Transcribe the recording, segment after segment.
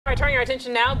All right, turning our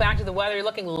attention now back to the weather. You're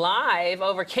looking live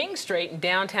over King Street in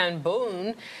downtown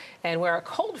Boone, and where a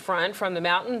cold front from the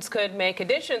mountains could make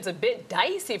conditions a bit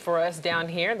dicey for us down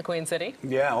here in the Queen City.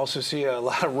 Yeah, also see a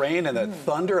lot of rain and that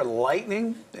thunder and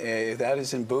lightning. That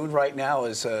is in Boone right now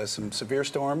as some severe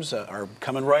storms are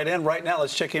coming right in. Right now,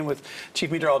 let's check in with Chief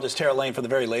Meteorologist Tara Lane for the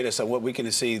very latest on what we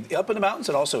can see up in the mountains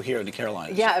and also here in the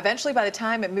Carolinas. Yeah, eventually by the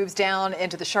time it moves down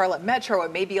into the Charlotte metro,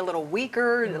 it may be a little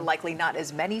weaker, likely not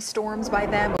as many storms by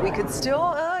then, but we could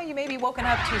still, you may be woken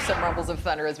up to some rumbles of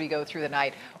thunder as we go through the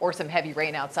night or some heavy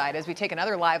rain outside. As we take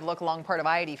another live look along part of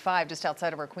I-85 just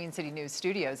outside of our Queen City News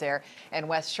studios there in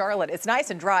West Charlotte. It's nice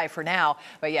and dry for now,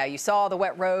 but yeah, you saw the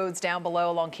wet roads down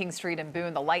below along King Street and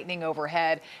Boone, the lightning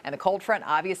overhead, and the cold front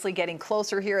obviously getting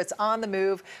closer here. It's on the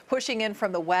move, pushing in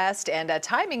from the west and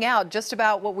timing out just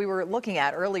about what we were looking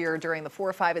at earlier during the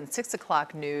 4, 5, and 6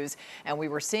 o'clock news, and we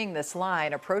were seeing this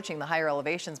line approaching the higher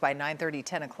elevations by 9:30,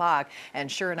 10 o'clock, and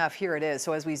sure enough, here it is.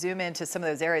 So as we zoom into some of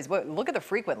those areas, look at the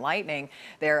frequent lightning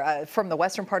there from the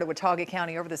western part of Watauga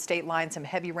County over the state line, some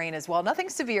heavy rain as well. Nothing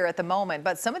severe at the moment,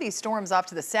 but some of these storms off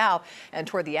to the south and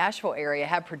toward the Asheville area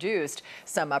have produced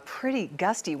some pretty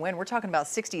gusty wind. We're talking about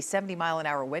 60, 70 mile an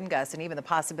hour wind gusts and even the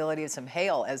possibility of some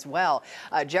hail as well.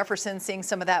 Jefferson seeing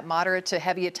some of that moderate to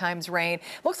heavy at times rain.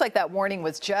 Looks like that warning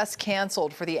was just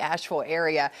canceled for the Asheville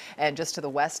area and just to the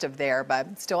west of there,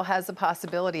 but still has the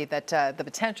possibility that the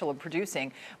potential of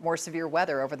producing more severe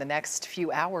weather over the next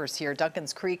few hours here.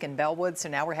 Duncan's Creek and Bellwood, so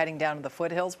now we're heading down to the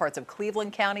foothills, parts of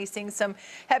Cleveland County seeing some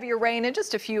heavier rain and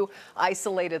just a few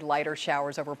isolated lighter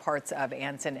showers over parts of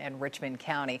Anson and Richmond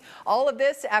County. All of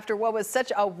this after what was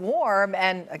such a warm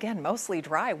and again mostly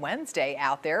dry Wednesday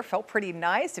out there. Felt pretty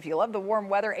nice. If you love the warm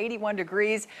weather, 81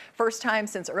 degrees. First time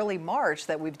since early March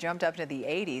that we've jumped up to the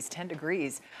 80s, 10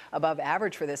 degrees above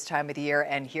average for this time of the year.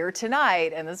 And here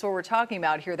tonight, and this is what we're talking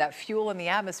about here, that fuel in the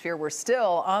atmosphere, we're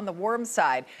still on the warm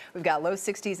side. We've got low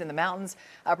 60s in the mountains,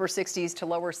 upper 60s to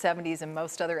lower 70s in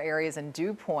most other areas, and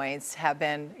dew points have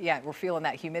been, we're feeling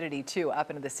that humidity too up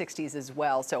into the 60s as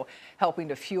well. So helping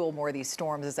to fuel more of these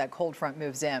storms as that cold front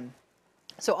moves in.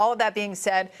 So all of that being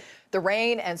said, the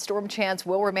rain and storm chance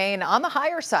will remain on the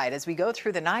higher side as we go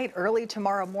through the night. Early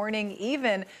tomorrow morning,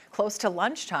 even close to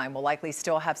lunchtime, we'll likely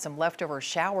still have some leftover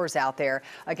showers out there.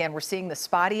 Again, we're seeing the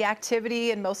spotty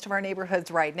activity in most of our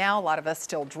neighborhoods right now. A lot of us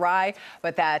still dry,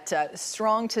 but that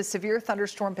strong to severe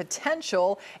thunderstorm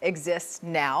potential exists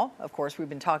now. Of course, we've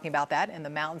been talking about that in the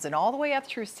mountains and all the way up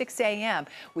through 6 a.m.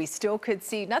 We still could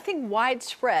see nothing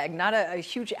widespread, not a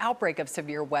huge outbreak of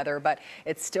severe weather, but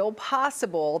it's still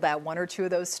possible that one or two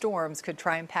of those storms could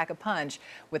try and pack a punch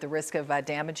with the risk of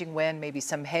damaging wind, maybe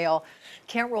some hail.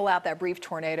 Can't rule out that brief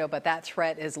tornado, but that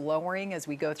threat is lowering as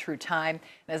we go through time.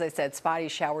 And as I said, spotty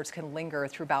showers can linger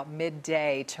through about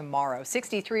midday tomorrow.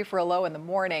 63 for a low in the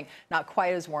morning, not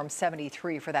quite as warm,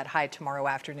 73 for that high tomorrow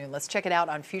afternoon. Let's check it out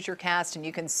on Futurecast, and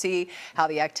you can see how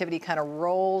the activity kind of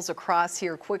rolls across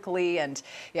here quickly and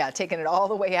taking it all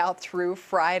the way out through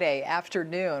Friday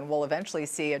afternoon. We'll eventually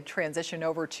see a transition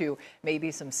over to maybe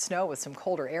some snow with some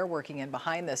colder air working in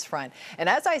behind this front. And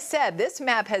as I said, this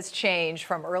map has changed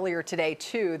from earlier today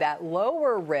to that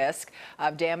lower risk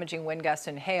of damaging wind gusts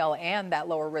and hail and that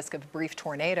lower risk of brief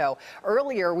tornado.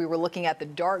 Earlier, we were looking at the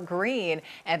dark green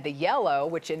and the yellow,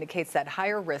 which indicates that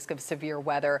higher risk of severe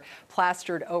weather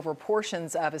plastered over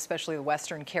portions of especially the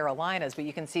western Carolinas. But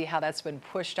you can see how that's been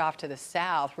pushed off to the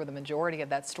south where the majority of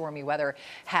that stormy weather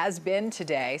has been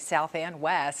today, south and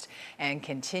west, and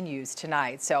continues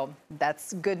tonight. So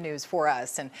that's good news for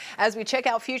us. And as we check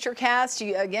out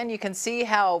Futurecast, again, you can see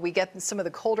how we get some of the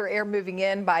colder air moving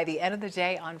in by the end of the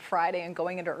day on Friday and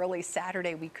going into early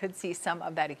Saturday. We could see some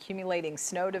of that accumulating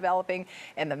snow developing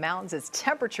in the mountains as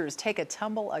temperatures take a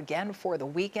tumble again for the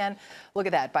weekend. Look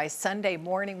at that. By Sunday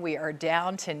morning, we are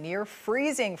down to near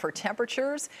freezing for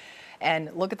temperatures.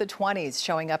 And look at the 20s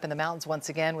showing up in the mountains once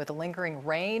again with lingering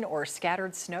rain or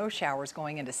scattered snow showers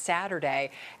going into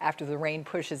Saturday after the rain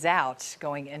pushes out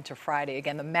going into Friday.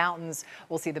 Again, the mountains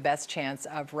will see the best chance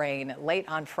of rain late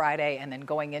on Friday and then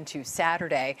going into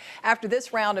Saturday. After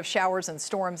this round of showers and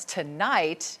storms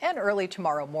tonight and early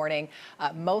tomorrow morning,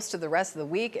 most of the rest of the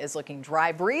week is looking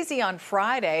dry. Breezy on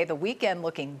Friday, the weekend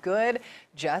looking good,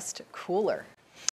 just cooler.